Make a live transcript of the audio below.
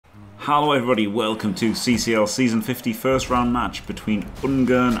Hello everybody, welcome to CCL Season 50 first round match between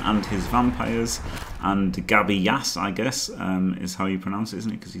Ungern and his vampires, and Gabillas, I guess, is how you pronounce it,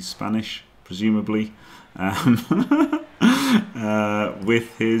 isn't it? Because he's Spanish, presumably.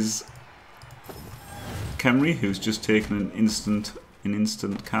 With his Khemri, who's just taken an instant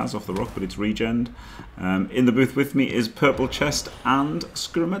Kaz off the rock, but it's regened. In the booth with me is Purple Chest and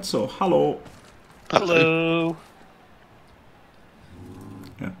Scuromezzo. Hello. Hello.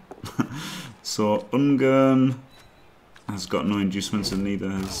 Yeah. So Ungern has got no inducements and neither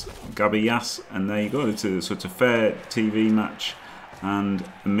has Gabillas, and there you go. It's a fair TV match, and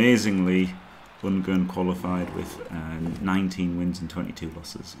amazingly Ungern qualified with 19 wins and 22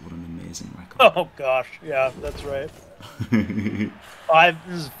 losses. What an amazing record. Oh gosh, yeah, that's right.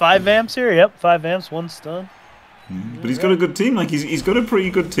 Five vamps here. Yep, 5 vamps, 1 stun. But he's got a good team. Like he's got a pretty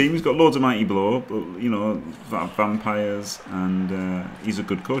good team. He's got loads of mighty blow, but you know, vampires, and he's a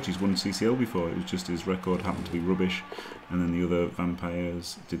good coach. He's won CCL before. It was just his record happened to be rubbish, and then the other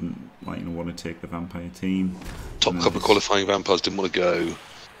vampires didn't want to take the vampire team. Top couple of qualifying vampires didn't want to go,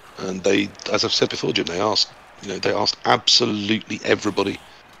 and they, as I've said before, Jim, they asked absolutely everybody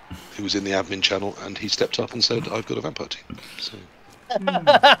who was in the admin channel, and he stepped up and said, "I've got a vampire team." So.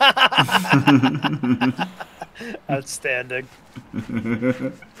 Outstanding.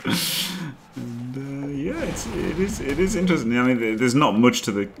 And, yeah, it is interesting. I mean, there's not much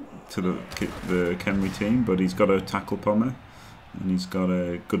to the Khemri team, but he's got a tackle pommer, and he's got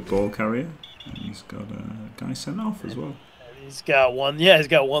a good ball carrier, and he's got a guy sent off as well. He's got one. Yeah, he's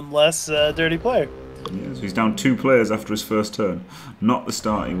got one less dirty player. Yeah, so he's down 2 players after his first turn. Not the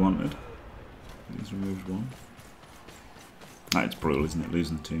start he wanted. He's removed 1. It's brutal, isn't it?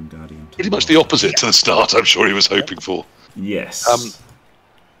 Losing the Tomb Guardian. Pretty much the opposite to the start, I'm sure he was hoping for. Yes.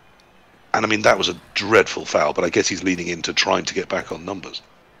 And I mean, that was a dreadful foul, but I guess he's leaning into trying to get back on numbers.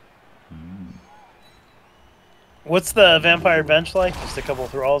 What's the vampire bench like? Just a couple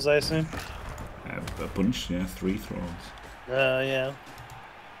thralls, I assume? A bunch, yeah, 3 thralls. Yeah.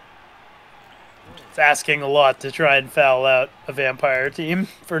 It's asking a lot to try and foul out a vampire team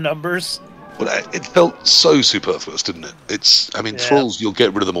for numbers. Well, it felt so superfluous, didn't it? I mean, thralls, you'll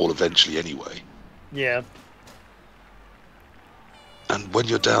get rid of them all eventually anyway. Yeah. And when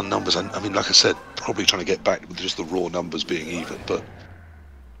you're down numbers, I mean, like I said, probably trying to get back with just the raw numbers being even, but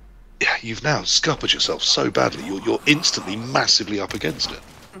yeah, you've now scuppered yourself so badly, you're instantly massively up against it.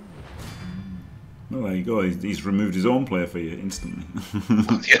 Well, there you go. He's removed his own player for you instantly.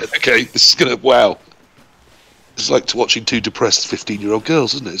 Yeah, okay, this is gonna, wow. It's like watching 2 depressed 15-year-old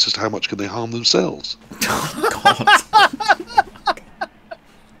girls, isn't it? It's just how much can they harm themselves? Oh,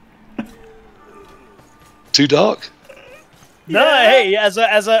 God. Too dark? No, hey, as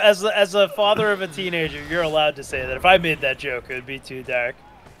a father of a teenager, you're allowed to say that. If I made that joke, it would be too dark.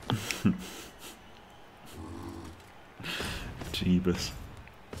 Jeebus.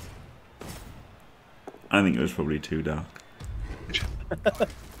 I think it was probably too dark.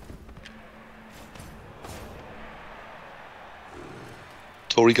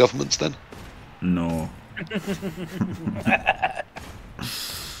 Tory governments, then? No.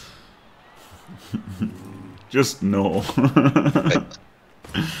 Just no.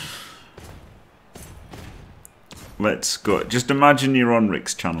 Let's go. Just imagine you're on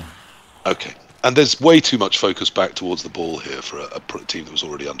Rick's channel. Okay. And there's way too much focus back towards the ball here for a team that was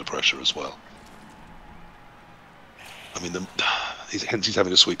already under pressure as well. I mean, hence he's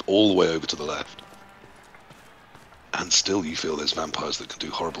having to sweep all the way over to the left. And still you feel there's vampires that can do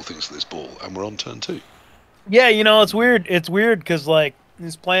horrible things to this ball, and we're on turn 2. Yeah, you know, it's weird. It's weird because, like,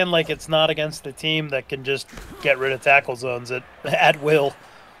 he's playing like it's not against a team that can just get rid of tackle zones at will.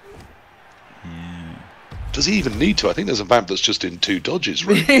 Yeah. Does he even need to? I think there's a vamp that's just in 2 dodges,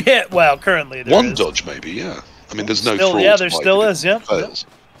 right? Yeah, well, currently there 1 is. Dodge, maybe, yeah. I mean, there's no still, fraud. yeah, there still is, yeah. Fails.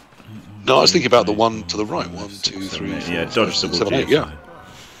 No, I was thinking about the one to the right. 1, 2, 3, 4, yeah, 5, dodge 6, double 7, 8, yeah.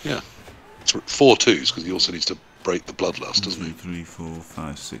 Yeah. It's 4 2s, because he also needs to break the bloodlust, doesn't he? 3, 4,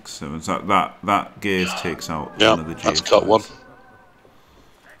 5, 6, 7. So that gaze takes out yeah, one of the J that's cut 1.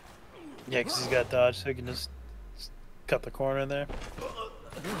 Yeah, because he's got dodge, so he can just cut the corner there.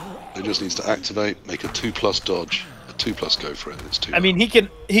 He just needs to activate, make a 2+ dodge, a 2+ go for it. It's 2. I mean, he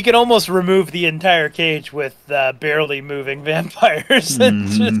can almost remove the entire cage with barely moving vampires and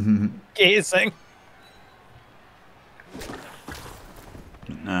just gazing.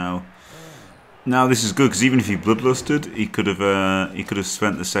 Now this is good because even if he bloodlusted, he could have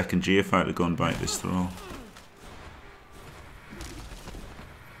spent the second geofight to go and bite this throw.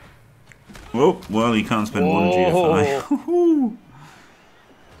 Oh well, he can't spend one geofight.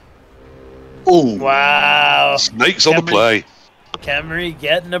 Oh wow! Snakes on the play. Khemri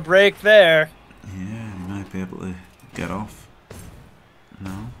getting a break there. Yeah, he might be able to get off.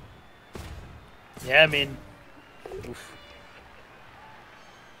 No. Yeah, I mean, oof.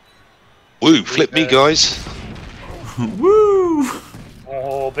 Woo, flip me, guys. Woo!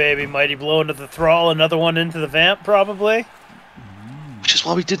 Oh, baby, mighty blow into the thrall. Another one into the vamp, probably. Which is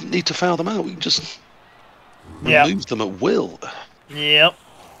why we didn't need to foul them out. We can just Yeah. remove them at will. Yep.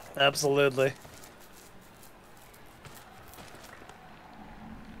 Absolutely.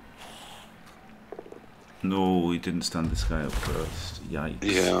 No, he didn't stand this guy up first. Yikes.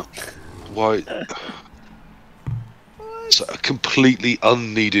 Yeah. Why? It's a completely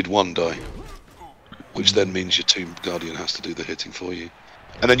unneeded one die. Which then means your Tomb Guardian has to do the hitting for you.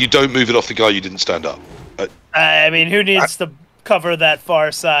 And then you don't move it off the guy you didn't stand up. I mean, who needs to cover that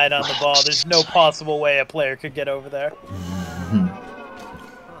far side on the ball? There's no possible way a player could get over there.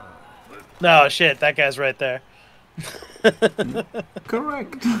 No, shit, that guy's right there.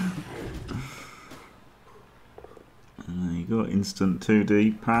 Correct. There you go, instant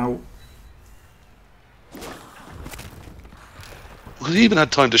 2D pow. Well, he even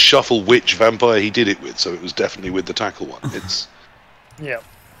had time to shuffle which vampire he did it with, so it was definitely with the tackle one. It's Yeah.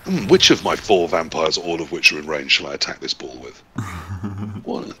 which of my 4 vampires, all of which are in range, shall I attack this ball with?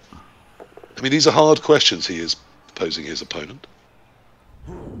 What? I mean, these are hard questions he is posing his opponent.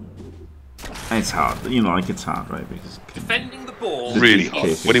 It's hard, you know, like it's hard, right? Because Defending the ball. Really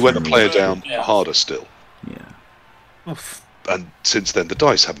hard. When he went the player down, harder still. Yeah. Oof. And since then, the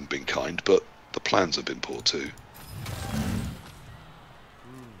dice haven't been kind, but the plans have been poor too.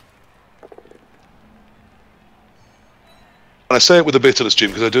 And I say it with a bitterness, Jim,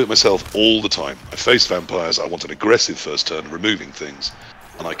 because I do it myself all the time. I face vampires, I want an aggressive first turn, removing things,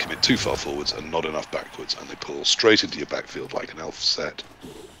 and I commit too far forwards and not enough backwards, and they pull straight into your backfield like an elf set.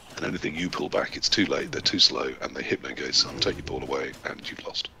 And anything you pull back, it's too late, they're too slow, and they hypno-gaze and take your ball away, and you've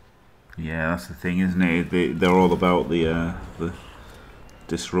lost. Yeah, that's the thing, isn't it? They're all about the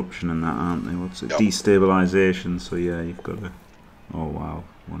disruption and that, aren't they? What's it? Yep. Destabilization. So yeah, you've got to. Oh wow,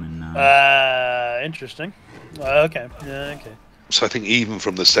 1 in 9. Interesting. Okay. Yeah. Okay. So I think even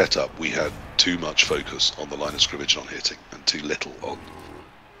from the setup, we had too much focus on the line of scrimmage on hitting, and too little on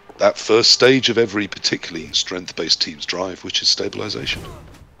that first stage of every particularly strength-based team's drive, which is stabilization.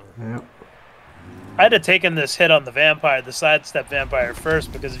 Yep. I'd have taken this hit on the vampire, the sidestep vampire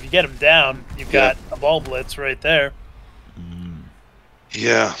first, because if you get him down, you've got a ball blitz right there.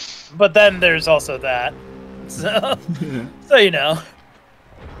 Yeah. But then there's also that. So, so you know.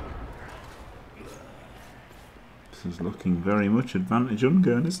 This is looking very much advantage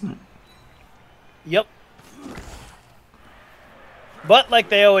Ungern, isn't it? Yep. But like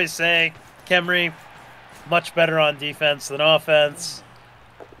they always say, Khemri, much better on defense than offense.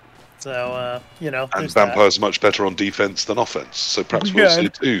 So, you know. And Vampire's much better on defense than offense, so perhaps we'll see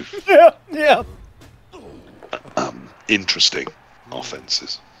too. Yeah, yeah. Interesting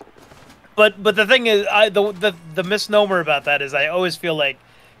offenses. But the thing is, the misnomer about that is I always feel like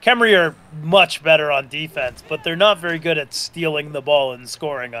Khemri are much better on defense, but they're not very good at stealing the ball and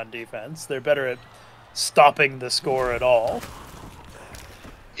scoring on defense. They're better at stopping the score at all.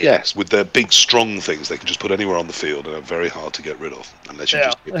 Yes, with their big, strong things, they can just put anywhere on the field and are very hard to get rid of, unless you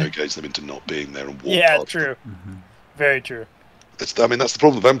just hypnogaze them into not being there and walk past true. them. Very true. I mean, that's the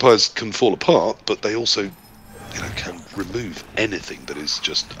problem. Vampires can fall apart, but they also, you know, can remove anything that is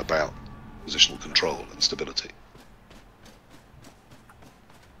just about positional control and stability.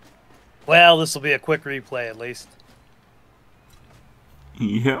 Well, this will be a quick replay, at least.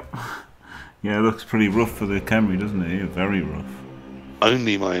 Yep. Yeah, it looks pretty rough for the Khemri, doesn't it? Very rough.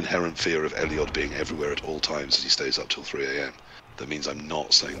 Only my inherent fear of Eliod being everywhere at all times as he stays up till 3 AM. That means I'm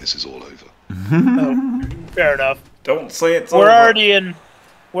not saying this is all over. Oh, fair enough. Don't say it's We're over.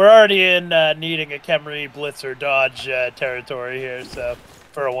 We're already in needing a Khemri blitz or dodge territory here, so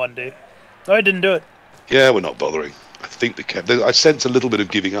for a 1D. No, I didn't do it. Yeah, we're not bothering. I think I sense a little bit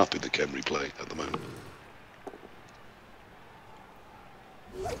of giving up in the Khemri play at the moment.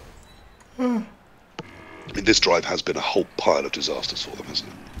 I mean, this drive has been a whole pile of disasters for them, hasn't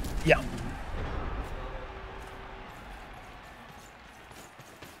it? Yeah.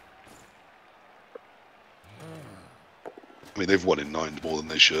 I mean, they've won in 9 more than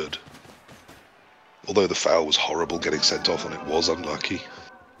they should. Although the foul was horrible, getting sent off on it was unlucky.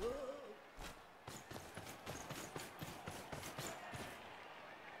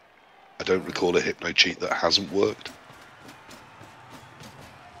 I don't recall a hypno cheat that hasn't worked.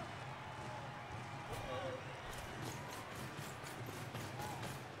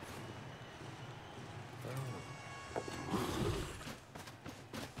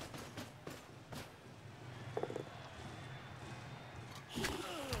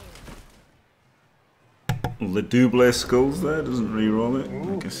 The double skulls there, doesn't re-roll it.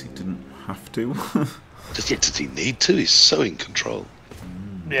 I guess he didn't have to. Does he need to? He's so in control.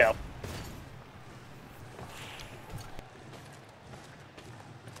 Yeah.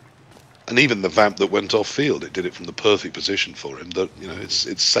 And even the vamp that went off field, it did it from the perfect position for him. That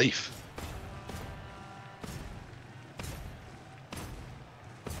it's safe.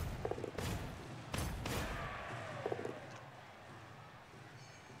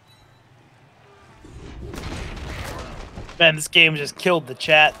 Man, this game just killed the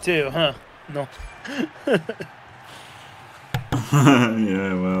chat too, huh? No.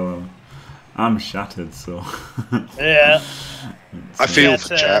 Yeah, well, I'm shattered, so. Yeah. I feel Chat's,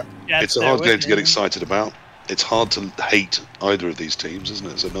 for chat. chat's It's a there hard with game to get me. excited about. It's hard to hate either of these teams, isn't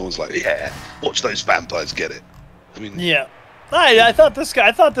it? So no one's like, yeah, watch those vampires get it. I mean, Yeah. I thought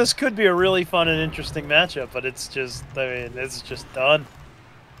this could be a really fun and interesting matchup, but it's just it's just done.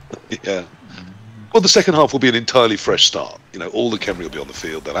 yeah. Well, the second half will be an entirely fresh start. All the Khemri will be on the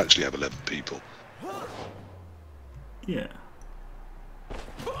field. They'll actually have 11 people. Yeah.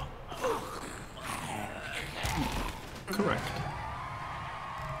 Correct.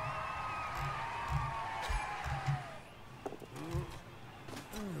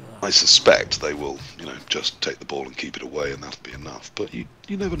 I suspect they will, just take the ball and keep it away, and that'll be enough. But you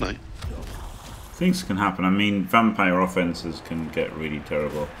never know. Things can happen. I mean, vampire offenses can get really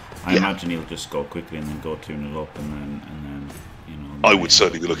terrible. I imagine he'll just score quickly and then go 2-0 up, and then I would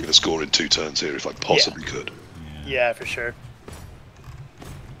certainly be looking to score in 2 turns here if I possibly could. Yeah, for sure.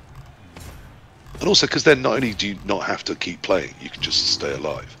 And also, because then not only do you not have to keep playing, you can just stay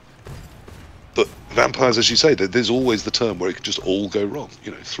alive. But vampires, as you say, there's always the turn where it can just all go wrong.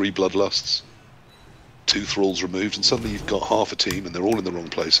 3 bloodlusts, 2 thralls removed, and suddenly you've got half a team and they're all in the wrong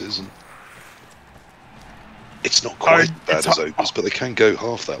places. And it's not quite as bad as Opus, but they can go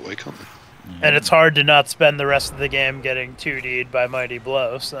half that way, can't they? And it's hard to not spend the rest of the game getting 2D'd by Mighty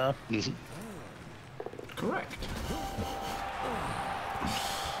Blow, so. Correct.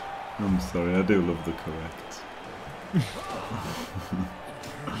 I'm sorry, I do love the correct.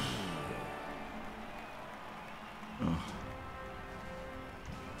 Oh.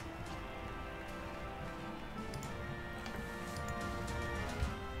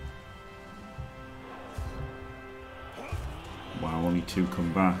 Wow, only 2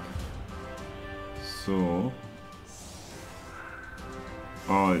 come back. So...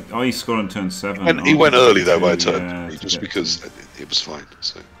 Oh, he scored on turn 7. And he went early though by a turn, yeah, just because it was fine.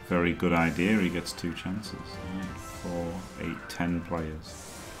 So very good idea. He gets 2 chances. 4, 8, 10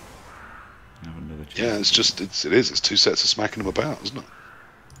 players. Have another chance. yeah, it's 2 sets of smacking them about, isn't it?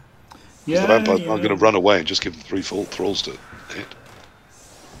 Yeah, the vampires aren't going to run away and just give them 3 thralls to hit.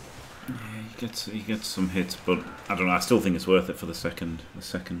 Yeah, he gets some hits, but I don't know. I still think it's worth it for the second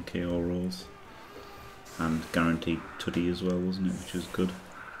KO rolls. And guaranteed Tuddy as well, wasn't it? Which is good.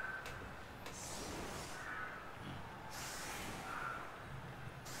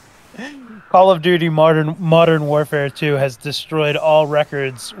 Call of Duty Modern Warfare 2 has destroyed all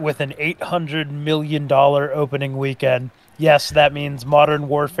records with an $800 million opening weekend. Yes, that means Modern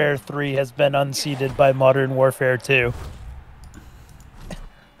Warfare 3 has been unseated by Modern Warfare 2.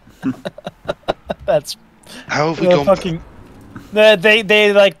 That's how have we gone fucking.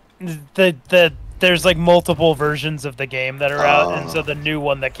 They like there's like multiple versions of the game that are out, and so the new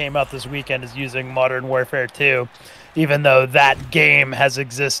one that came out this weekend is using Modern Warfare 2, even though that game has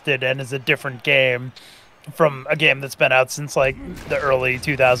existed and is a different game from a game that's been out since like the early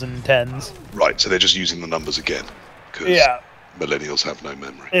 2010s. Right, so they're just using the numbers again because millennials have no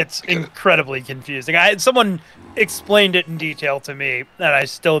memory. It's incredibly confusing. Someone explained it in detail to me, and I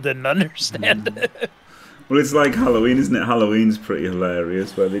still didn't understand it. Well, it's like Halloween, isn't it? Halloween's pretty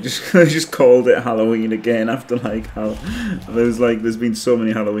hilarious, where they just called it Halloween again after there's been so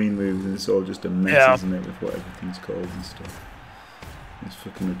many Halloween movies, and it's all just a mess, isn't it, with what everything's called and stuff. It's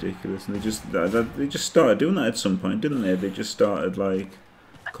fucking ridiculous, and they just started doing that at some point, didn't they? They just started like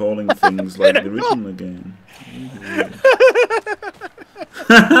calling things like the original again.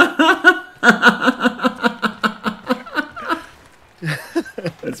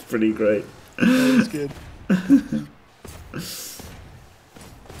 That's pretty great. That was good.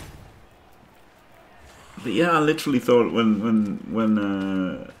 But yeah, I literally thought when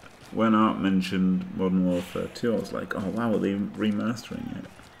Art mentioned Modern Warfare 2, I was like, oh wow, are they remastering it?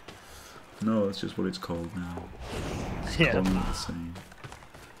 No, that's just what it's called now. It's calling it the same.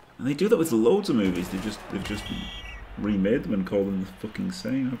 And they do that with loads of movies. They've just remade them and called them the fucking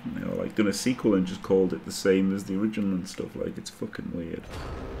same, haven't they? Or like done a sequel and just called it the same as the original and stuff. Like, it's fucking weird.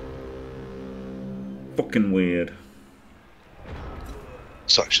 Fucking weird.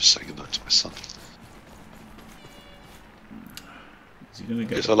 So I was just saying goodnight to my son. he going to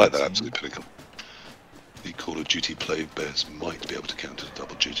get? Yes, I like that absolute pinnacle. The Call of Duty players might be able to count as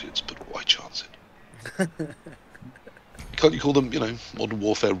double digits, but why chance it? Can't you call them, you know, Modern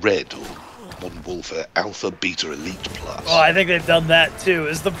Warfare Red or Modern Warfare Alpha, Beta, Elite Plus? Oh, I think they've done that too.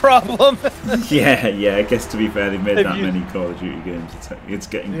 Is the problem? Yeah. I guess to be fair, they've made that many Call of Duty games. It's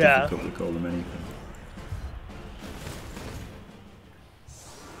getting difficult to call them anything.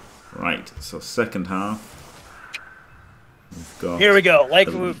 Right. So second half. We've got Here we go. Like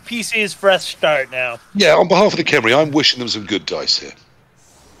PC's fresh start now. Yeah, on behalf of the Khemri, I'm wishing them some good dice here.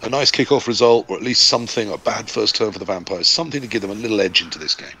 A nice kick-off result, or at least something, a bad first turn for the Vampires, something to give them a little edge into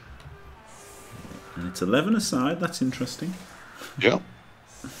this game. And it's 11 aside. That's interesting. Yeah.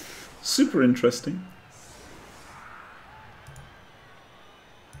 Super interesting.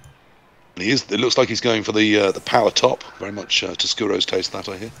 And he is. It looks like he's going for the power top, very much to Scuro's taste. That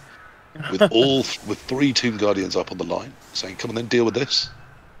I hear. With three Tomb Guardians up on the line, saying, "Come on, then deal with this."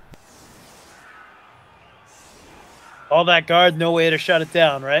 All that guard, no way to shut it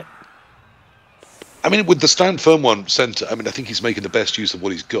down, right? I mean, with the stand firm one centre, I mean, I think he's making the best use of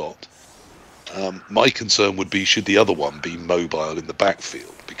what he's got. My concern would be, should the other one be mobile in the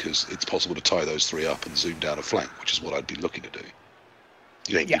backfield, because it's possible to tie those three up and zoom down a flank, which is what I'd be looking to do.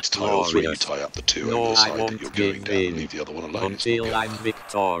 You don't need to tie all three, you tie up the two over the side that you're going down and leave the other one alone. Until I'm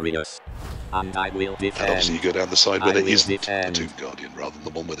victorious, and I will defend. And obviously you go down the side where there isn't a Tomb Guardian, rather than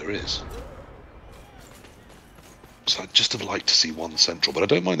the one where there is. So I'd just have liked to see one central, but I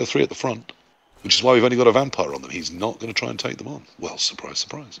don't mind the three at the front, which is why we've only got a Vampire on them. He's not going to try and take them on. Well, surprise,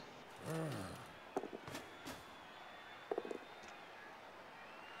 surprise.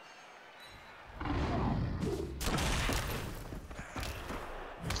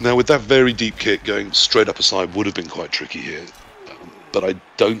 Now, with that very deep kick going straight up a side would have been quite tricky here, but I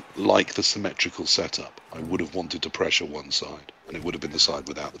don't like the symmetrical setup. I would have wanted to pressure one side, and it would have been the side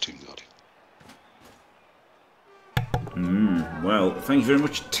without the Tomb Guardian. Well, thank you very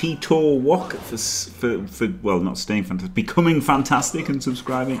much, Tito Wok, for well, not staying fantastic, becoming fantastic and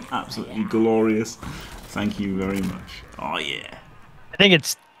subscribing. Absolutely glorious. Thank you very much. Oh, yeah. I think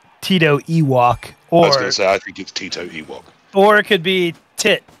it's Tito Ewok. Or, I was going to say, I think it's Tito Ewok. Or it could be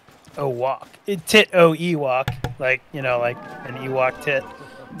Tit Ewok. Tit O Ewok. Like, you know, like an Ewok tit.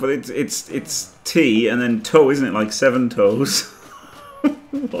 But it's T and then toe, isn't it? Like 7 toes.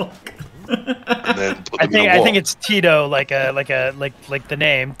 Wok. And then put I them in a think wok. it's Tito, like the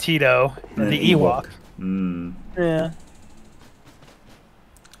name Tito, and the Ewok. Yeah.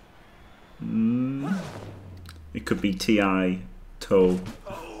 It could be T-I toe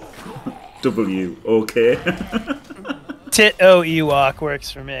W. Okay. Tit O Ewok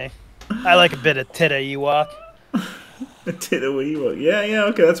works for me. I like a bit of Tit O Ewok. Tito Ewok. Yeah.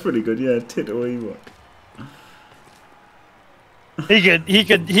 Okay, that's pretty good. Yeah, Tito Ewok. He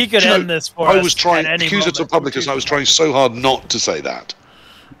could end this for us. I was trying, at any Accusator moment. Publicus, I was trying so hard not to say that.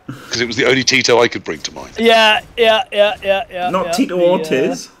 Because it was the only Tito I could bring to mind. Yeah. Not Tito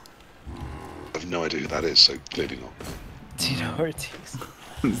Ortiz. I have no idea who that is, so clearly not. Tito Ortiz.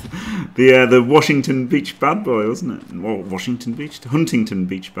 The Washington Beach bad boy, wasn't it? Well, Washington Beach? Huntington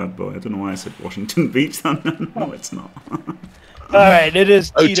Beach bad boy. I don't know why I said Washington Beach. No, it's not. Alright, it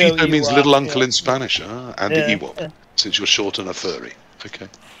is Oh, Tito Tito means Ewok, little uncle yeah. in Spanish, and Yeah, Ewok, since you're short and a furry. Okay.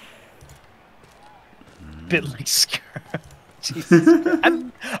 Bit like Scur. Jesus.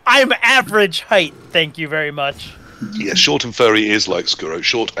 I'm average height, thank you very much. Yeah, short and furry is like Scuro.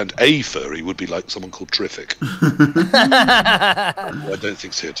 Short and a furry would be like someone called Terrific. I don't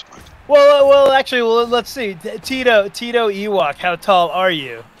think so tonight. Well, actually, let's see. Tito Ewok, how tall are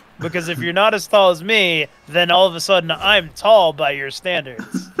you? Because if you're not as tall as me, then all of a sudden I'm tall by your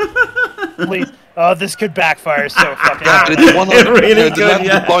standards. Please. Oh, this could backfire so fucking hard.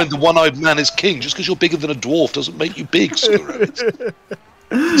 The one-eyed man is king. Just because you're bigger than a dwarf doesn't make you big, Scuro.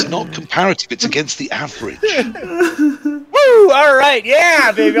 It's not comparative. It's against the average. Woo! All right,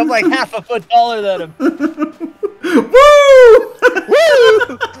 yeah, baby. I'm like half a foot taller than him. Woo!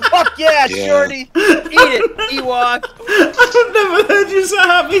 Woo! Fuck yeah, shorty. Eat it, Ewok. I've never heard you so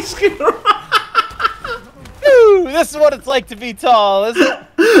happy, Scuro. Woo! This is what it's like to be tall, isn't it?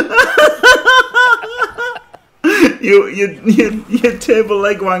 You table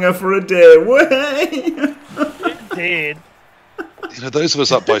leg wanger for a day. Way. Indeed. You know, those of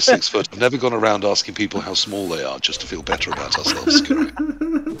us up by 6 foot have never gone around asking people how small they are just to feel better about ourselves.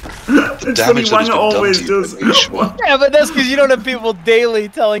 The damage that has been always done to you, does. when you're short. Yeah, but that's because you don't have people daily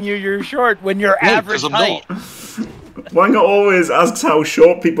telling you you're short when you're average 'cause I'm height. not. Wanger always asks how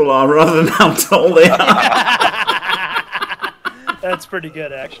short people are rather than how tall they are. That's pretty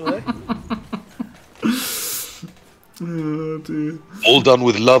good, actually. Oh dear. All done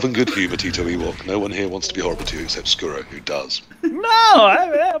with love and good humour, Tito Ewok. No one here wants to be horrible to you except Scuro, who does. No,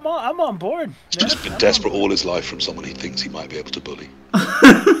 I'm on board. He's just been desperate all his life from someone he thinks he might be able to bully.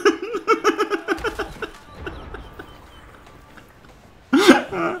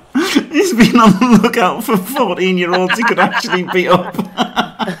 He's been on the lookout for 14-year-olds he could actually beat up.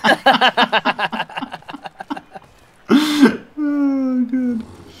 Oh, good.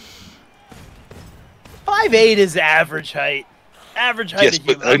 5'8" is average height. Average height. Yes, of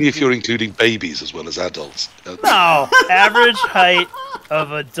but human only if being. you're including babies as well as adults. No, average height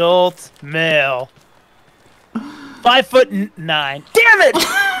of adult male. 5'9". Damn it!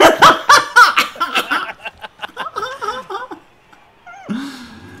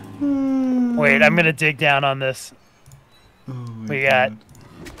 Wait, I'm gonna dig down on this. We got.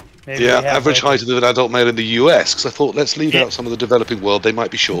 Maybe Yeah, we have average like- height of an adult male in the US, because I thought, let's leave out some of the developing world, they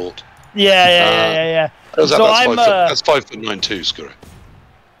might be short. Yeah. That's So I'm, 5'9" too, Scuro.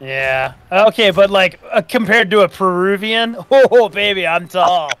 Yeah. Okay, but like compared to a Peruvian, oh baby, I'm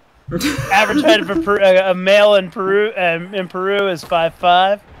tall. Average height of a male in Peru is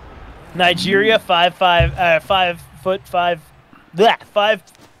 5'5". Nigeria 5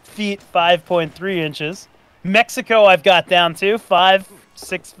 feet 5.3 inches. Mexico I've got down to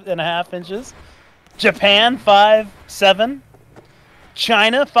 6.5 inches. Japan 5'7".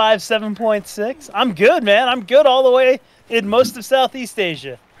 China 5'7.6". I'm good, man. I'm good all the way in most of Southeast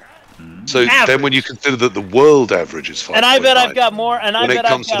Asia. So Average. then when you consider that the world average is 5'9", And I bet I've got more. And I when it bet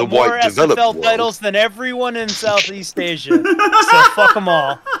I've comes to got the more white developed SFL world- titles than everyone in Southeast Asia. So fuck them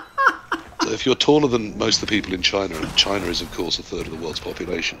all. So if you're taller than most of the people in China, and China is of course a third of the world's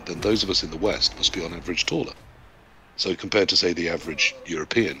population, then those of us in the West must be on average taller. So compared to say the average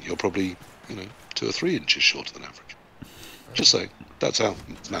European, you're probably 2 or 3 inches shorter than average. Just saying, that's how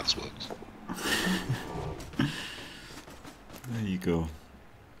maths works. There you go.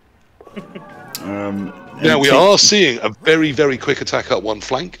 Now we are seeing a very, very quick attack up one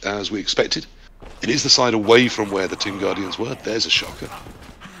flank, as we expected. It is the side away from where the Tomb Guardians were. There's a shocker.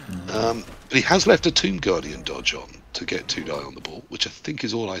 But he has left a Tomb Guardian dodge on to get 2 die on the ball, which I think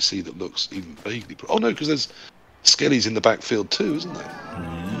is all I see that looks even vaguely... Oh no, because there's Skellies in the backfield too, isn't there?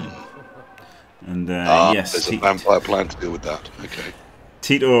 Yeah. And yes, there's a vampire plan to deal with that. Okay.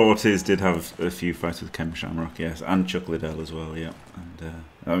 Tito Ortiz did have a few fights with Kem Shamrock, yes, and Chuck Liddell as well, yeah. And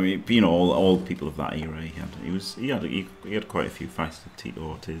I mean, all people of that era, he had quite a few fights with Tito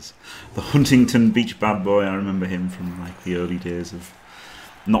Ortiz, the Huntington Beach bad boy. I remember him from like the early days of,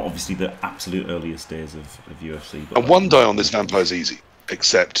 not obviously the absolute earliest days of UFC. But And 1 die on this vampire's easy,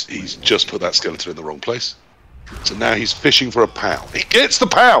 except he's just put that skeleton in the wrong place. So now he's fishing for a POW. He gets the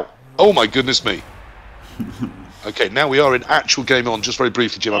POW! Oh my goodness me. Okay, now we are in actual game on. Just very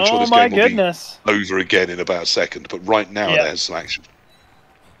briefly, Jim, I'm sure this game will be over again in about a second. But right now, there's some action.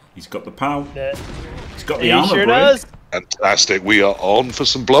 He's got the POW. He's got the He armor sure break. does. Fantastic. We are on for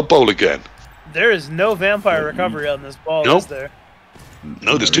some Blood Bowl again. There is no vampire recovery on this ball, Nope. is there?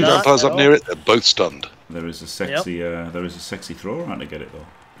 No, there's 2 Not vampires at up near it. They're both stunned. There is a sexy thrower out to get it though.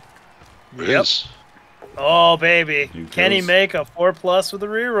 There is. Oh, baby. Who Can he does? make a 4+ with a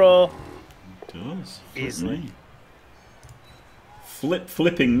reroll? Does. Easily.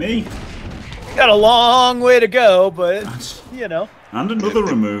 Flipping me. Got a long way to go, but, you know. And another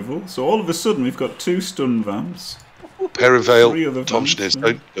removal. So all of a sudden we've got 2 stun vamps. Three other Perivale, Tom vamps, Schniz,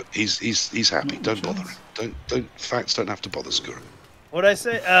 yeah. he's happy. Don't bother him. Facts don't have to bother Scuro. What'd I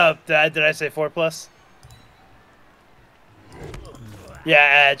say? Did I say 4+?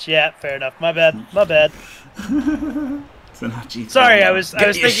 Yeah, Edge. Yeah, fair enough. My bad. Sorry, I was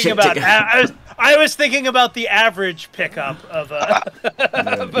thinking about I was thinking about the average pickup of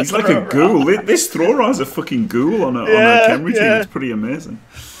a. He's like a ghoul. This thrower has a fucking ghoul on a Khemri team. It's pretty amazing.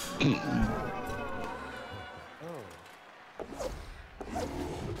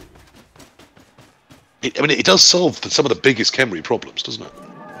 It does solve some of the biggest Khemri problems, doesn't it?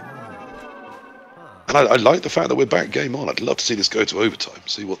 And I like the fact that we're back game on. I'd love to see this go to overtime,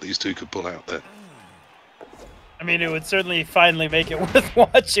 see what these 2 could pull out there. I mean, it would certainly finally make it worth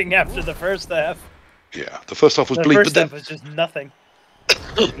watching after the first half. Yeah, the first half was The bleak, first but then half was just nothing.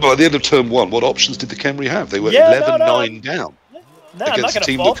 by the end of turn 1, what options did the Khemri have? They were Yeah, 11-9 down No, I'm against not a gonna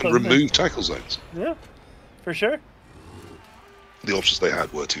team that fault can them. remove tackle zones. Yeah, for sure. The options they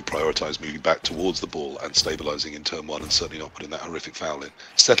had were to prioritise moving back towards the ball and stabilising in turn 1 and certainly not putting that horrific foul in,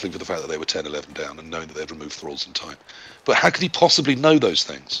 settling for the fact that they were 10-11 down and knowing that they'd remove thralls in time. But how could he possibly know those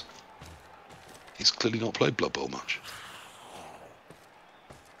things? He's clearly not played Blood Bowl much.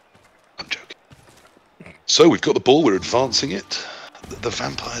 I'm joking. So we've got the ball, we're advancing it. The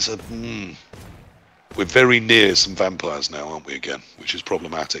vampires are... We're very near some vampires now, aren't we, again? Which is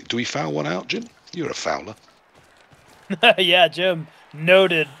problematic. Do we foul one out, Jim? You're a fouler. Yeah, Jim.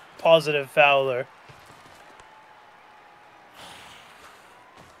 Noted positive fouler.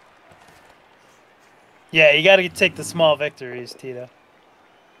 Yeah, you gotta take the small victories, Tito.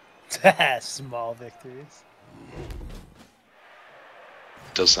 Small victories.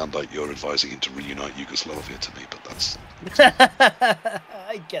 It does sound like you're advising him to reunite Yugoslavia to me, but that's...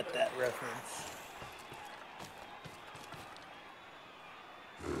 I get that reference.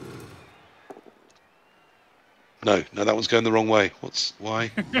 No, that one's going the wrong way. Why?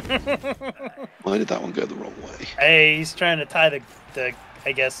 Why did that one go the wrong way? Hey, he's trying to tie the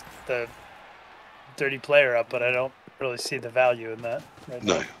I guess, the dirty player up, but I don't really see the value in that. Right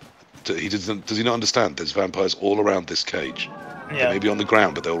No. now. He doesn't. Does he not understand? There's vampires all around this cage. They Yeah. may be on the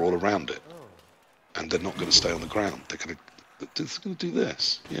ground, but they're all around it, and they're not going to stay on the ground. They're going to do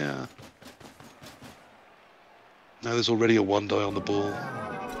this. Yeah. Now there's already a 1 die on the ball.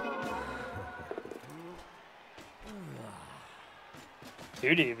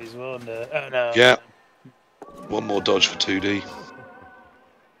 2D if he's willing to. Oh no. Yeah. One more dodge for 2D.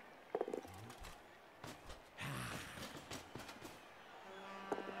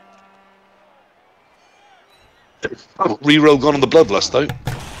 Reroll gone on the bloodlust though.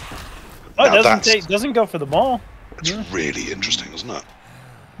 Oh, Now it that's- doesn't go for the ball. It's really interesting, isn't it?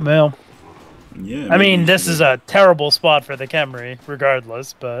 Well, Yeah. I mean, maybe this you is should- a terrible spot for the Khemri,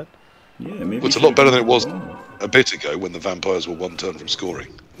 regardless. But Yeah, maybe. Well, it's a you lot better should than it was go for a bit ago when the vampires were 1 turn from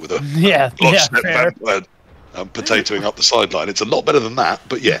scoring with a yeah, locksmith fair, vampire potatoing up the sideline. It's a lot better than that,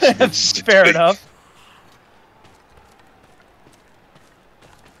 but yes, it's fair big. enough.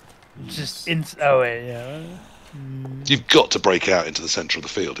 Just oh wait, yeah. You've got to break out into the centre of the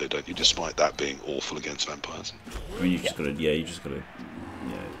field here, don't you? Despite that being awful against vampires. I mean, you just gotta,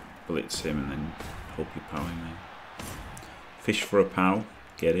 blitz him and then hope you power him there. Fish for a pal,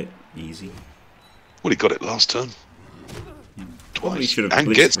 get it, easy. Well, he got it last turn. Probably Twice. should have And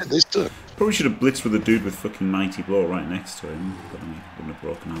blitzed gets with- it this turn. Probably should have blitzed with a dude with fucking mighty blow right next to him, but I mean, wouldn't have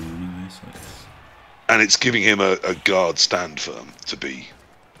broken arm anyway. So I guess. And it's giving him a guard stand firm to be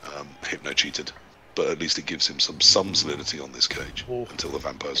hypno-cheated. But at least it gives him some solidity on this cage until the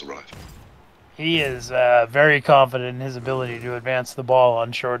vampires arrive. He is very confident in his ability to advance the ball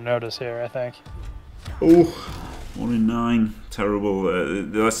on short notice here, I think. Oh, 1 in 9, terrible.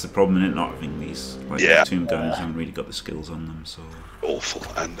 That's the problem in it, not having these. Like, Yeah. Tomb Guardians haven't really got the skills on them, so. Awful.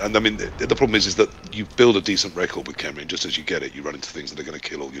 And I mean, the problem is that you build a decent record with Khemri, and just as you get it, you run into things that are going to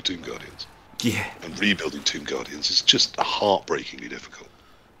kill all your Tomb Guardians. Yeah. And rebuilding Tomb Guardians is just heartbreakingly difficult.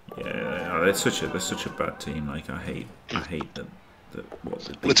 Yeah, they're such a bad team. Like I hate that. Well,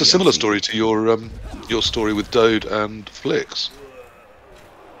 it's a similar story to your story with Dode and Flix.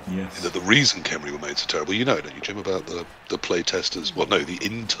 Yes. That the reason Khemri were made so terrible, you know, don't you, Jim, about the play testers? Well, no, the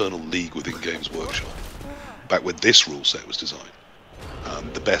internal league within Games Workshop. Back when this rule set was designed,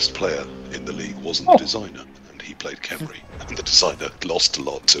 the best player in the league wasn't the designer, and he played Khemri, and the designer lost a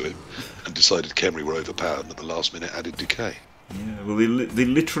lot to him, and decided Khemri were overpowered, and at the last minute added Decay. Yeah. Well, they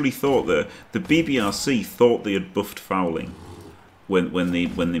literally thought the BBRC thought they had buffed fouling when they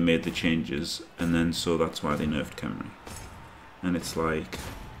made the changes, and then so that's why they nerfed Khemri. And it's like,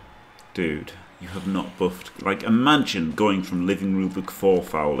 dude, you have not buffed. Like, imagine going from Living Rulebook 4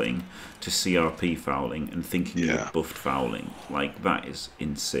 fouling to CRP fouling and thinking you had buffed fouling. Like, that is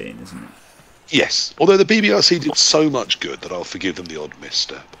insane, isn't it? Yes. Although the BBRC did so much good that I'll forgive them the odd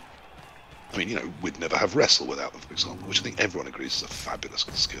misstep. I mean, you know, we'd never have Wrestle without them, for example, which I think everyone agrees is a fabulous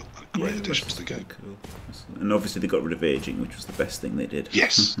skill and a great addition to the game. Cool. And obviously they got rid of aging, which was the best thing they did.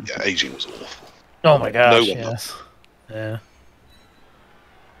 Yes, yeah, aging was awful. Oh my gosh, No one yes. Yeah.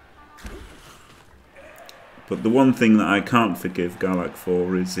 But the one thing that I can't forgive Galak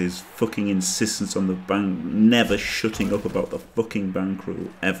for is his fucking insistence on the bank never shutting up about the fucking bank rule,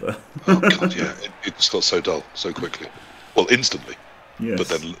 ever. Oh god, yeah, it just got so dull so quickly. Well, instantly, Yes. but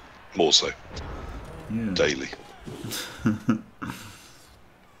then more so, daily.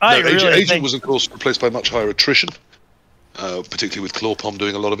 Aging was, of course, replaced by much higher attrition, particularly with Clawpom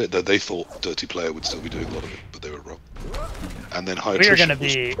doing a lot of it. They thought Dirty Player would still be doing a lot of it, but they were wrong. And then high attrition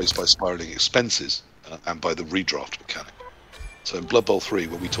was replaced by spiralling expenses and by the redraft mechanic. So in Blood Bowl 3,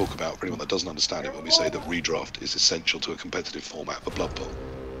 when we talk about, for anyone that doesn't understand it, when we say that redraft is essential to a competitive format for Blood Bowl,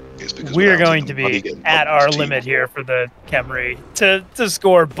 it's because we're going to be at our limit here for the Khemri to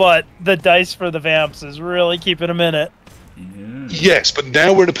score, but the dice for the Vamps is really keeping them in it. Yes, but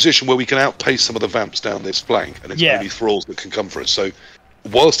now we're in a position where we can outpace some of the Vamps down this flank, and it's only Thralls that can come for us. So,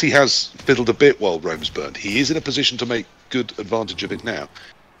 whilst he has fiddled a bit while Rome's burned, he is in a position to make good advantage of it now.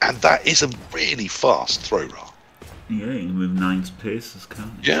 And that is a really fast throw roll. Yeah, you can move 9's paces,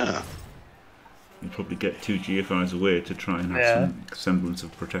 can't you? Yeah. You probably get 2 GFIs away to try and have some semblance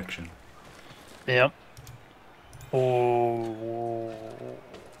of protection. Yep. Oh.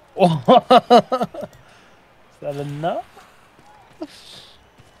 Is that enough?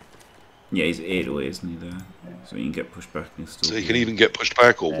 Yeah, he's 8 away, isn't he, there? So you can get pushed back and still... So you can even get pushed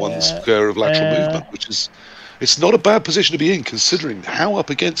back or 1 square of lateral movement, which is... It's not a bad position to be in, considering how up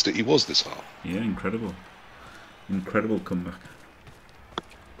against it he was this half. Yeah, incredible. Incredible comeback.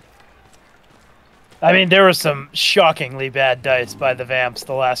 I mean, there were some shockingly bad dice by the Vamps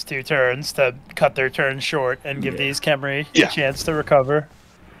the last 2 turns to cut their turn short and give these Khemri a chance to recover.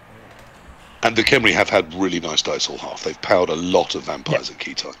 And the Khemri have had really nice dice all half. They've powered a lot of vampires at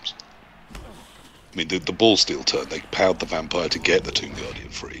key times. I mean, the ball steal turn, they powered the vampire to get the Tomb Guardian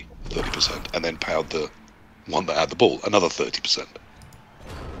free, 30%, and then powered the one that had the ball, another 30%.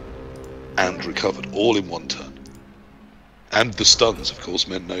 And recovered, all in 1 turn. And the stuns, of course,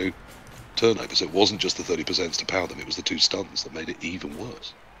 meant no turnovers. It wasn't just the 30% to power them, it was the 2 stuns that made it even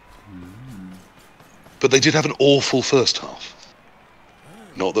worse. But they did have an awful first half.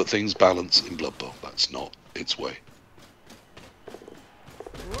 Not that things balance in Blood Bowl, that's not its way.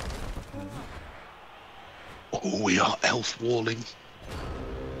 Oh, we are elf walling.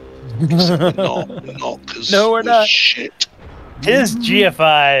 Except we're not, because we're not. Shit. His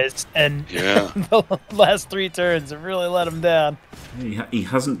GFIs and the last 3 turns have really let him down. He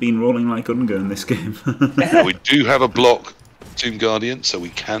hasn't been rolling like Ungern in this game. We do have a block Tomb Guardian, so we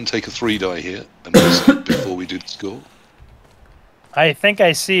can take a 3-die here and miss it before we do the score. I think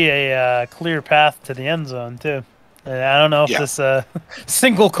I see a clear path to the end zone, too. I don't know if this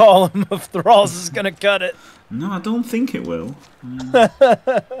single column of thralls is going to cut it. No, I don't think it will.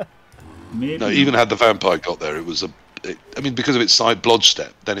 Maybe. No, even had the vampire got there, it was I mean, because of its side blodge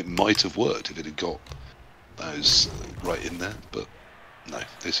step, then it might have worked if it had got those right in there. But no,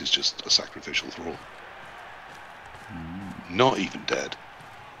 this is just a sacrificial thrall. Not even dead.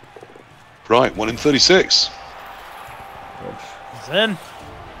 Right, 1 in 36. He's in.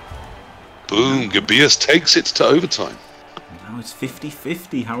 Boom, Gabillas takes it to overtime. Now it's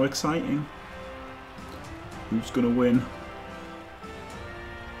 50-50, how exciting. Who's going to win?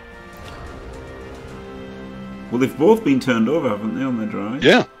 Well, they've both been turned over, haven't they, on their drive?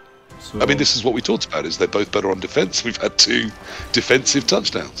 Yeah. So... I mean, this is what we talked about, is they're both better on defence. We've had 2 defensive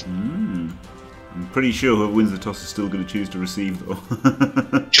touchdowns. I'm pretty sure whoever wins the toss is still going to choose to receive, though.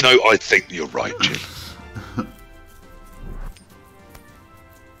 You know, I think you're right, Jim.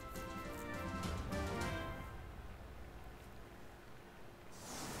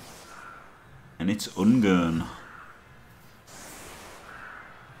 And it's Ungern.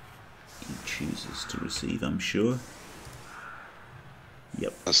 He chooses to receive, I'm sure.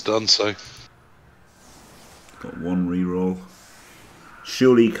 Yep. That's done, so. Got 1 reroll.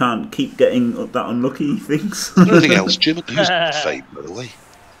 Surely he can't keep getting that unlucky, he thinks. Anything else, Jim? Who's got the fame, by the way?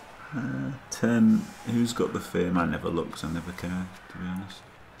 10. Who's got the fame? I never look, 'cause I never care, to be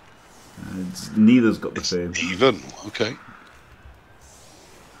honest. Neither's got the fame. Even? Okay.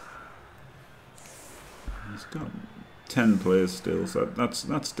 He's got 10 players still, so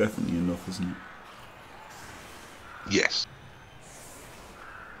that's definitely enough, isn't it? Yes.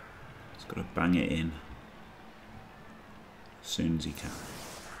 He's got to bang it in as soon as he can.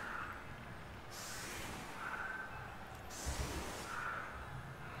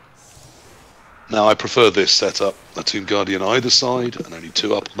 Now I prefer this setup. A Tomb Guardian either side and only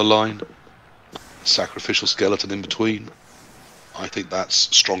 2 up on the line. Sacrificial skeleton in between. I think that's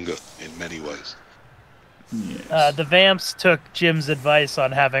stronger in many ways. Yes. The Vamps took Jim's advice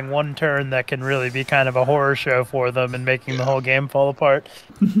on having 1 turn that can really be kind of a horror show for them and making the whole game fall apart.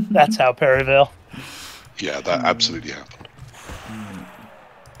 That's how Perryville. Yeah, that absolutely happened.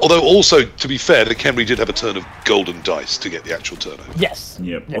 Although also, to be fair, the Khemri did have a turn of golden dice to get the actual turnover. Yes.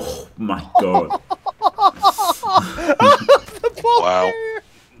 Yep. Yes. Oh my god. Wow.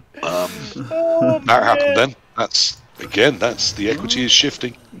 That happened then. That's the equity is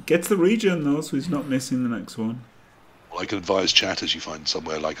shifting. He gets the regen though, so he's not missing the next one. Well, I can advise chat as you find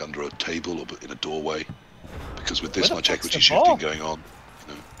somewhere like under a table or in a doorway, because with this much equity shifting going on,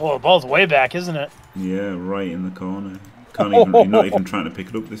 you know. Well, the ball's way back, isn't it? Yeah, right in the corner. You're not even trying to pick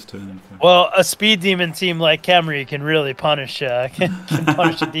it up this turn. In fact. Well, a speed demon team like Khemri can really punish can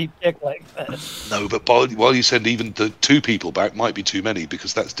punish a deep kick like that. No, but while you said even the 2 people back might be too many,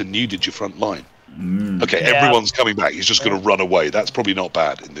 because that's denuded your front line. Okay, everyone's coming back. He's just going to run away. That's probably not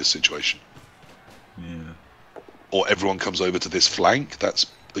bad in this situation. Yeah. Or everyone comes over to this flank. That's,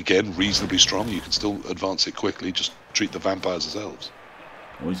 again, reasonably strong. You can still advance it quickly. Just treat the vampires as elves.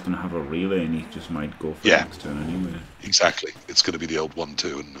 Or he's going to have a relay and he just might go for Yeah. the next turn anyway. Exactly. It's going to be the old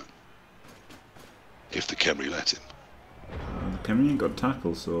 1-2, and if the Khemri let him. Khemri ain't got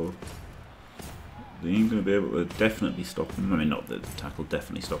tackle, so they ain't going to be able to definitely stop him. I mean, not that tackle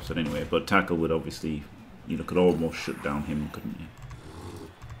definitely stops it anyway, but tackle would obviously, you know, could almost shut down him, couldn't you?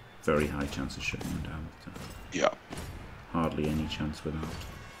 Very high chance of shutting him down. Yeah. Hardly any chance without.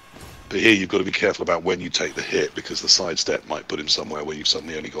 But here you've got to be careful about when you take the hit, because the sidestep might put him somewhere where you've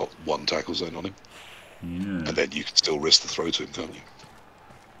suddenly only got one tackle zone on him. Yeah. And then you can still risk the throw to him, can't you?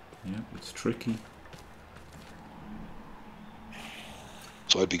 Yeah, it's tricky.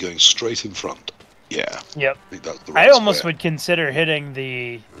 So I'd be going straight in front. Yeah. Yep. I think that's the I right almost square. would consider hitting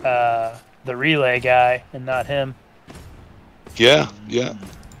the relay guy and not him. Yeah, yeah.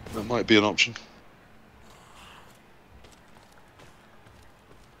 That might be an option.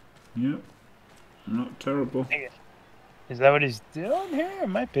 Yep. Not terrible. Is that what he's doing here? It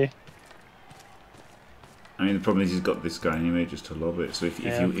might be. I mean, the problem is he's got this guy anyway just to lob it. So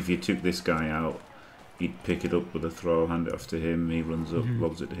if you took this guy out, he'd pick it up with a throw, hand it off to him, he runs up,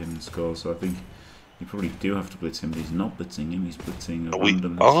 lobs it to him and scores. So I think you probably do have to blitz him, but he's not blitzing him, he's blitzing a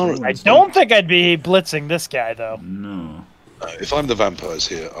random throw I instead. don't think I'd be blitzing this guy, though. No. If I'm the vampires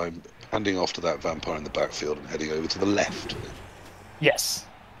here, I'm handing off to that vampire in the backfield and heading over to the left. Yes,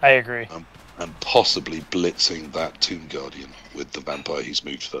 I agree. And possibly blitzing that Tomb Guardian with the vampire he's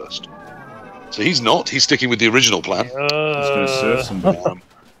moved first. So he's not. He's sticking with the original plan. He's going to serve somebody.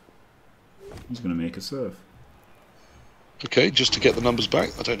 He's going to make a serve. Okay, just to get the numbers back.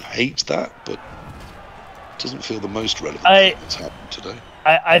 I don't hate that, but it doesn't feel the most relevant I- thing that's happened today.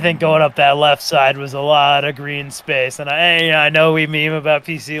 I think going up that left side was a lot of green space, and I know we meme about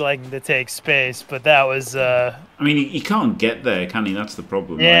PC liking to take space, but that was I mean, he can't get there, can he? That's the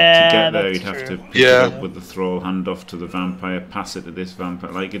problem. Yeah, like, to get there, that's he'd have true. to pick Yeah. it up with the throw, hand off to the vampire, pass it to this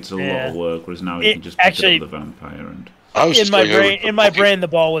vampire. Like, it's a lot Yeah. of work, whereas now he It- can just pick actually- it up the vampire and... I was in just my going over brain. to In my pocket. brain, the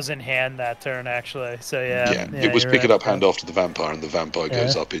ball was in hand that turn, actually. So yeah, It was you're pick it right. up, hand off to the vampire, and the vampire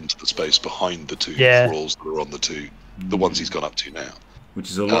goes Yeah. up into the space behind the two Yeah. thralls that are on the ones he's gone up to now. Which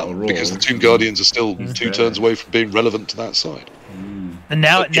is a lot of rolls. Because the Tomb Guardians are still He's two there. turns away from being relevant to that side. And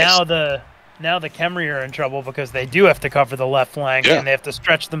now, But yes. now the Khemri are in trouble because they do have to cover the left flank Yeah. and they have to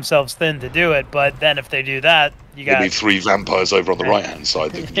stretch themselves thin to do it. But then if they do that, you There'll got be three vampires over on the right-hand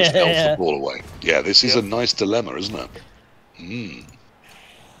side that can just elf Yeah. the ball away. Yeah, this is a nice dilemma, isn't it? Mmm.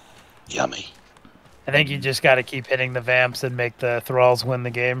 Yummy. I think you just got to keep hitting the vamps and make the thralls win the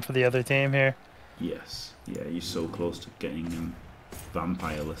game for the other team here. Yes. Yeah, you're so close to getting him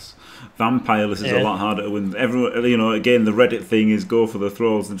vampireless. Vampireless is Yeah. a lot harder to win. Everyone, you know, again, the Reddit thing is go for the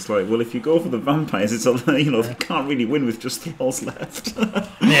thralls. And it's like, well, if you go for the vampires, it's a, you know, they can't really win with just thralls left.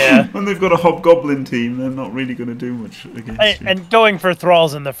 Yeah. When they've got a hobgoblin team, they're not really going to do much against you. And going for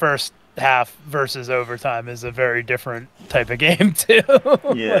thralls in the first half versus overtime is a very different type of game too.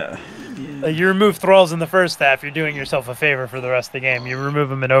 Yeah. Like, you remove thralls in the first half, you're doing yourself a favor for the rest of the game. You remove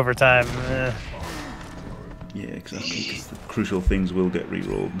them in overtime. Yeah, exactly. 'Cause the crucial things will get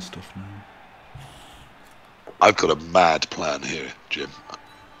re-rolled and stuff now. I've got a mad plan here, Jim.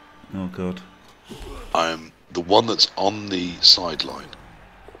 Oh god. I'm the one that's on the sideline.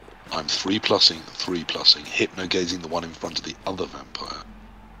 I'm 3+ing, hypno-gazing the one in front of the other vampire.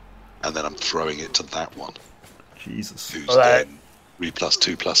 And then I'm throwing it to that one, Jesus. who's Well, that- then 3+,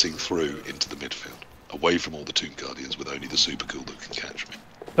 2+ing through into the midfield, away from all the Tomb Guardians with only the super cool that can catch me.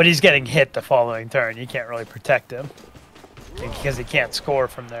 But he's getting hit the following turn. You can't really protect him because he can't score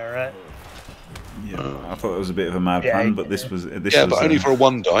from there, right? Yeah, I thought it was a bit of a mad Yeah, plan, but this was... Yeah, but only for a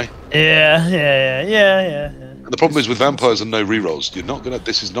 1 die. Yeah. And the problem is with vampires and no rerolls, you're not gonna.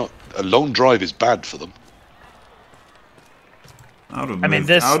 This is not a long drive is bad for them. I would mean,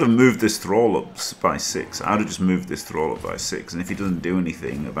 have moved this thrall up by 6. I would have just moved this thrall up by 6, and if he doesn't do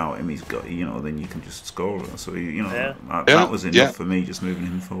anything about him, he's got, you know, then you can just score. So, you know, that was enough for me, just moving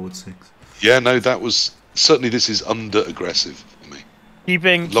him forward 6. Yeah, no, that was certainly. This is under aggressive for me.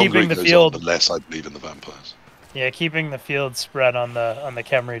 Keeping Longer the it goes field, on, the less I believe in the vampires. yeah, keeping the field spread on the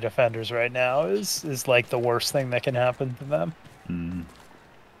Khemri defenders right now is like the worst thing that can happen to them. Mm.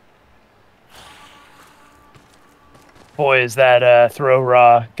 Boy, is that throw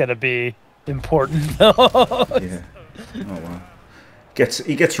raw gonna be important though. Yeah. Oh wow.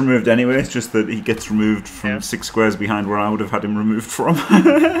 He gets removed anyway. It's just that he gets removed from 6 squares behind where I would have had him removed from.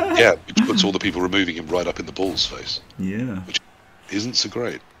 Yeah, which puts all the people removing him right up in the ball's face. Yeah. Which isn't so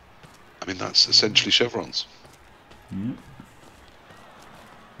great. I mean, that's essentially chevrons. Yeah.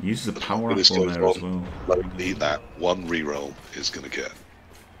 He uses a power When this apple goes there as on, well. Only that one reroll is going to get.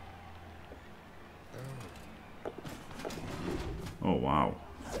 Oh wow.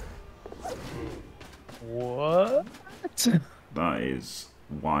 What? That is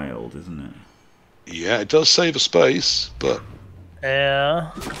wild, isn't it? Yeah, it does save a space, but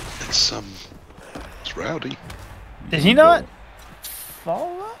Yeah. it's rowdy. Did he not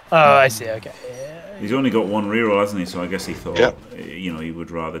follow up? Oh, I see. Okay. Yeah. He's only got one reroll, hasn't he? So I guess he thought, Yep. you know, he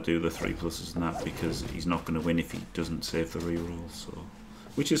would rather do the 3+ than that because he's not going to win if he doesn't save the reroll. So,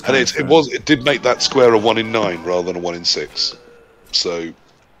 which is And it did make that square a 1 in 9 rather than a 1 in 6. So,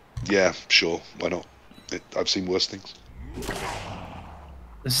 yeah, sure, why not? I've seen worse things.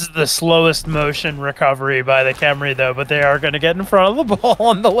 This is the slowest motion recovery by the Khemri, though, but they are going to get in front of the ball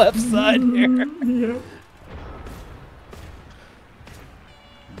on the left side here. Yeah.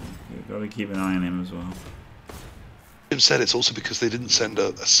 You've got to keep an eye on him as well. Jim said it's also because they didn't send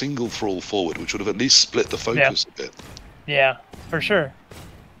a single thrall forward, which would have at least split the focus a bit. Yeah, for sure.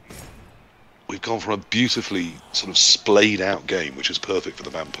 We've gone from a beautifully sort of splayed out game, which is perfect for the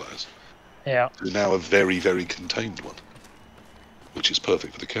vampires, Yeah. to now a very, very contained one, which is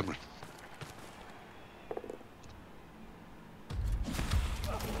perfect for the Khemri.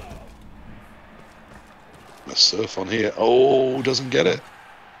 A surf on here. Oh, doesn't get it.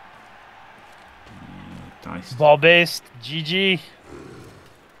 Dice. Ball based. GG.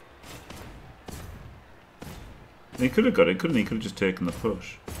 He could have got it, couldn't he? He could have just taken the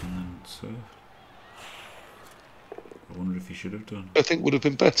push and then served. I wonder if he should have done. I think would have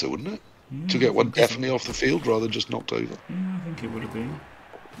been better, wouldn't it? Yeah, To get one I think definitely off the field rather than just knocked over. Yeah, I think it would have been.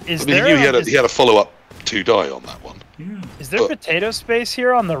 Is I mean, he there, knew he had a follow-up 2 die on that one. Yeah, is there potato space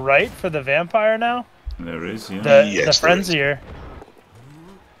here on the right for the vampire now? there is. Yeah. The Yes, there frenzy is. here.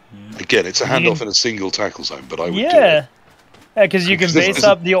 Again, it's a You handoff can- in a single tackle zone, but I would do Yeah. it. Yeah, because you can Because base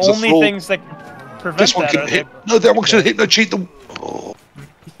up the there's a only thrall- things that prevent This one that. couldn't are hit. the- No, that one should have hit. No cheat them. Oh,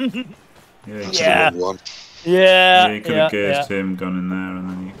 Yeah, that's Yeah. the wrong one. Yeah. yeah, you could have gauged him, gone in there, and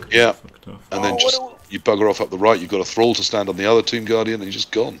then you could Yeah. have fucked off. And then Oh, just what you bugger off up the right. You've got a thrall to stand on the other Tomb Guardian, and you're just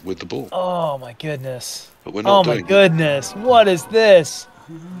gone with the ball. Oh my goodness. But we're Oh not my doing it. goodness. What is this?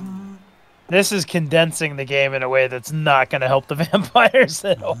 This is condensing the game in a way that's not going to help the vampires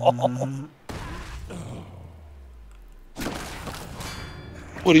at all.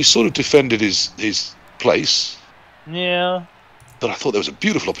 Well, he sort of defended his place, Yeah. but I thought there was a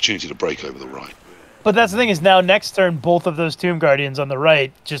beautiful opportunity to break over the right. But that's the thing is now next turn both of those Tomb Guardians on the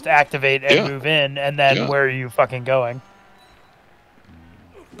right just activate and Yeah. move in, and then Yeah. where are you fucking going?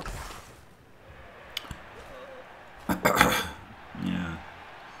 Yeah.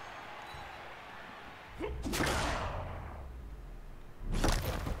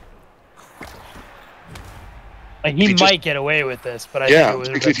 Like he He just- might get away with this, but I Yeah, think it would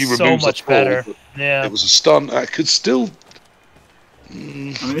have particularly if been he so removes the much thrall, better. but Yeah. It was a stun. I could still. I mean,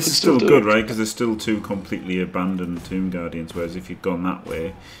 this could is still do good, it. right? Because there's still 2 completely abandoned Tomb Guardians. Whereas if you'd gone that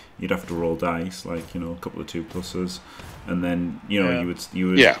way, you'd have to roll dice, like, you know, a couple of 2+, and then you know Yeah. you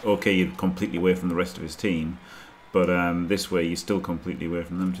would Yeah. okay, you're completely away from the rest of his team, but this way you're still completely away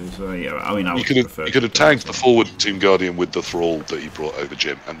from them too. So yeah, I mean, I You would could have prefer you could have to do tagged that the as well. forward Tomb Guardian with the thrall that he brought over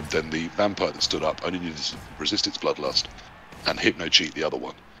Jim, and then the vampire that stood up only needed to resist its bloodlust and hypno cheat the other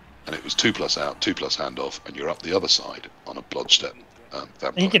one, and it was 2+ out, 2+ handoff, and you're up the other side on a bloodstain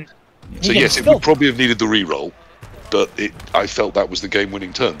vampire. He can. So he can yes, it still- would probably have needed the re-roll, but I felt that was the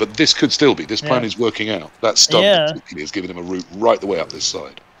game-winning turn. But this could still be. This plan Yeah. is working out. That stun Yeah. particularly has given him a route right the way up this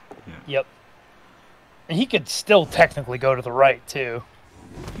side. Yep. And he could still technically go to the right too,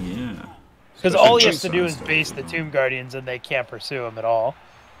 Yeah. because Especially all he with has to do is Sunstone. base the Tomb Guardians, and they can't pursue him at all.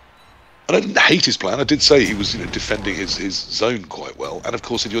 And I didn't hate his plan. I did say he was, defending his zone quite well. And of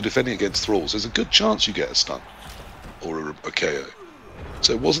course, if you're defending against thralls, there's a good chance you get a stun or a KO.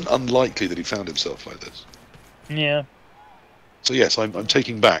 So it wasn't unlikely that he found himself like this. Yeah. So yes, I'm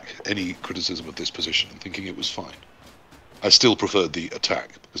taking back any criticism of this position and thinking it was fine. I still preferred the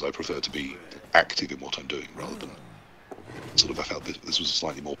attack because I prefer to be active in what I'm doing rather than sort of. I felt this was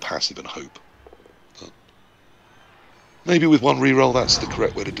slightly more passive and hope. But maybe with one reroll, that's the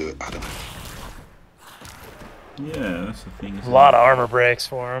correct way to do it. I don't know. Yeah, that's the thing. A isn't lot it? of armor breaks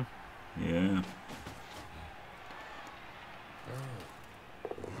for him. Yeah.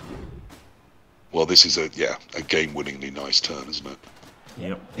 Well, this is a game-winningly nice turn, isn't it?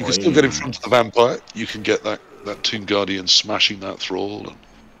 Yep. You can still get in front of the vampire. You can get that Tomb Guardian smashing that thrall,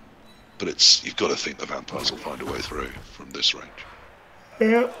 but you've got to think the vampires will find a way through from this range.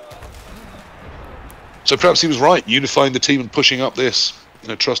 Yeah. So perhaps he was right, unifying the team and pushing up this,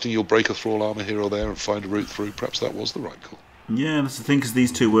 trusting you'll break a thrall armor here or there and find a route through. Perhaps that was the right call. Yeah, that's the thing, because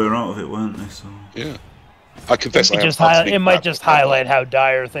these 2 were out of it, weren't they? So. Yeah. I confess I It might just highlight how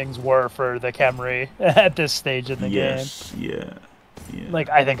dire things were for the Khemri at this stage in the game. Yes, yeah. Yeah. Like,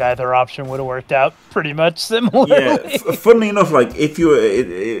 I think either option would have worked out pretty much similarly. Yeah, funnily enough, like if you were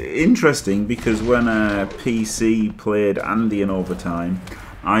interesting, because when PC played Andy in overtime,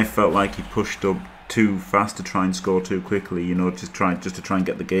 I felt like he pushed up too fast to try and score too quickly. You know, just to try and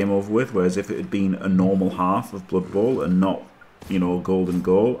get the game over with. Whereas if it had been a normal half of Blood Bowl and not, you know, golden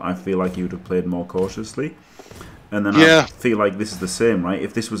goal, I feel like he would have played more cautiously. And then I feel like this is the same, right?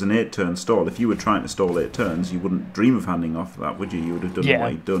 If this was an 8-turn stall, if you were trying to stall 8 turns, you wouldn't dream of handing off that, would you? You would have done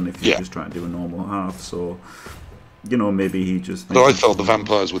what he'd done if you were just trying to do a normal half. So, you know, maybe he just... No, I felt the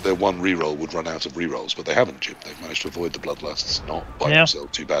vampires with their one reroll would run out of rerolls, but they haven't, Jim. They've managed to avoid the bloodlusts, not bite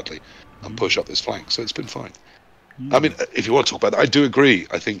themselves too badly, and push up this flank, so it's been fine. I mean, if you want to talk about that, I do agree.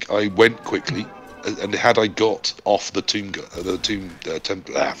 I think I went quickly, and had I got off the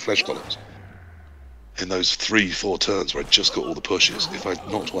flesh columns, in those 3-4 turns where I just got all the pushes, if I'd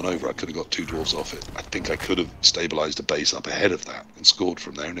knocked one over, I could have got 2 dwarves off it. I think I could have stabilised a base up ahead of that and scored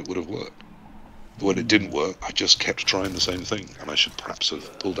from there, and it would have worked. But when it didn't work, I just kept trying the same thing, and I should perhaps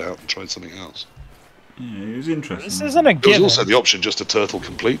have pulled out and tried something else. Yeah, it was interesting. This isn't a given. There was also the option just to turtle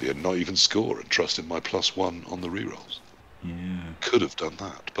completely and not even score and trust in my +1 on the rerolls. Yeah. Could have done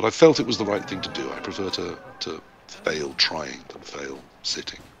that, but I felt it was the right thing to do. I prefer to fail trying than fail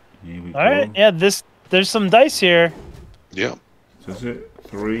sitting. Here we All right, yeah, there's some dice here. Yeah. So is it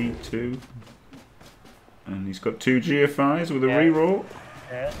 3, 2? And he's got 2 GFIs with a reroll.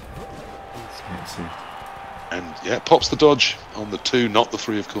 Yeah. Let's see. And pops the dodge on the 2, not the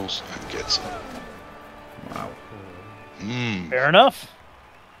 3, of course, and gets it. Wow. Fair enough.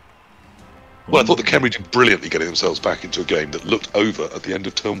 Well, I thought the Khemri did brilliantly getting themselves back into a game that looked over at the end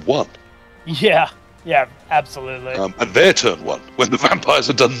of turn 1. Yeah, absolutely. And their turn 1, when the vampires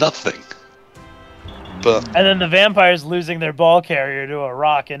had done nothing. But and then the vampires losing their ball carrier to a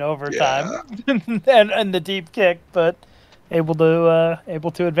rock in overtime, and the deep kick, but able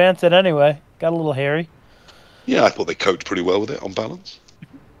to advance it anyway. Got a little hairy. Yeah, I thought they coped pretty well with it on balance.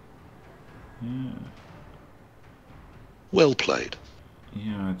 Yeah. Well played.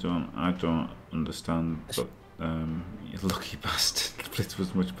 Yeah, I don't understand, but you lucky bastard. The blitz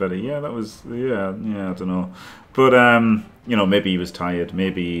was much better. Yeah, that was I don't know, but you know, maybe he was tired.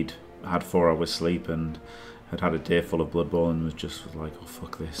 Maybe he'd had 4 hours sleep and had a day full of Blood Bowl and was like, oh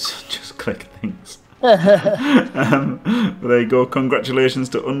fuck this, just click things. But there you go. Congratulations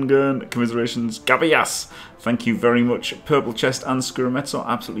to Ungern. Commiserations, Gabillas. Thank you very much. Purple Chest and Scuromezzo,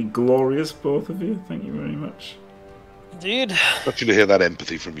 absolutely glorious, both of you. Thank you very much. Dude. Lucky to hear that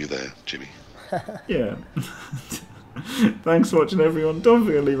empathy from you there, Jimmy. Yeah. Thanks for watching, everyone. Don't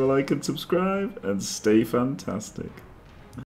forget to leave a like and subscribe, and stay fantastic.